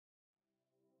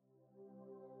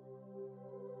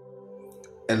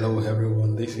Hello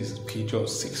everyone, this is Peugeot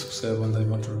 607 that I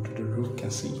want to do the roof.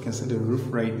 You can see the roof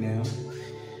right now.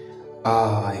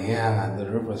 Yeah, the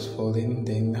roof is falling.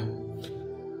 Then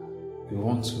we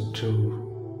want to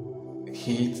do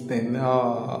it. Then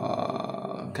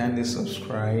kindly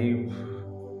subscribe,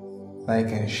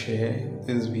 like and share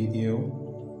this video.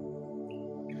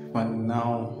 And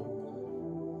now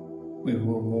we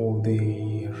will remove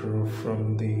the roof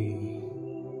from the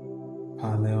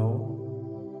panel.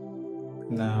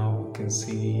 Now you can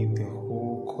see the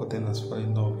whole curtain has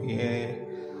fallen off here.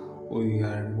 We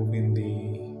are removing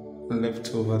the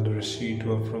leftover, the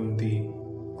residual from the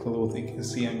cloth. You can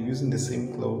see I'm using the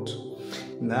same cloth.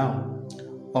 Now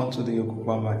onto the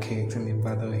Yokohama market in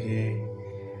Ibadan here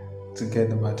to get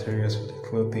the materials for the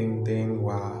clothing. Then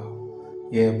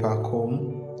back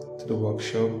home to the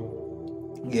workshop.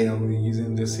 We're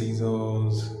using the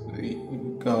scissors, the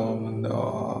gum, and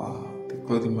the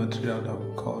clothing material that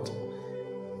we cut.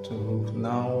 To move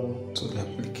now to the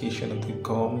application of the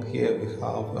gum. Here we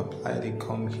have applied the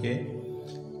gum here.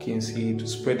 You can see to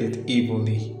spread it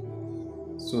evenly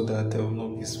so that there will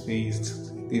not be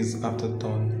spaced. This after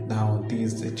done. Now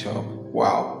this is the job.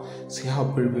 Wow, see how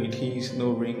pretty it is. No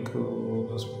wrinkle,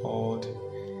 no spot.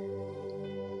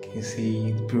 You can see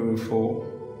it's beautiful,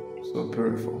 so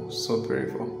beautiful, so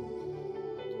beautiful.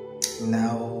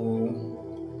 Now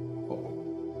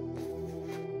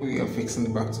we are fixing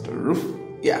it back to the roof.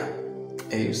 Yeah,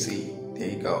 and you see, there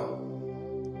you go.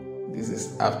 This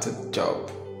is after the job.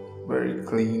 Very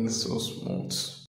clean, so smooth.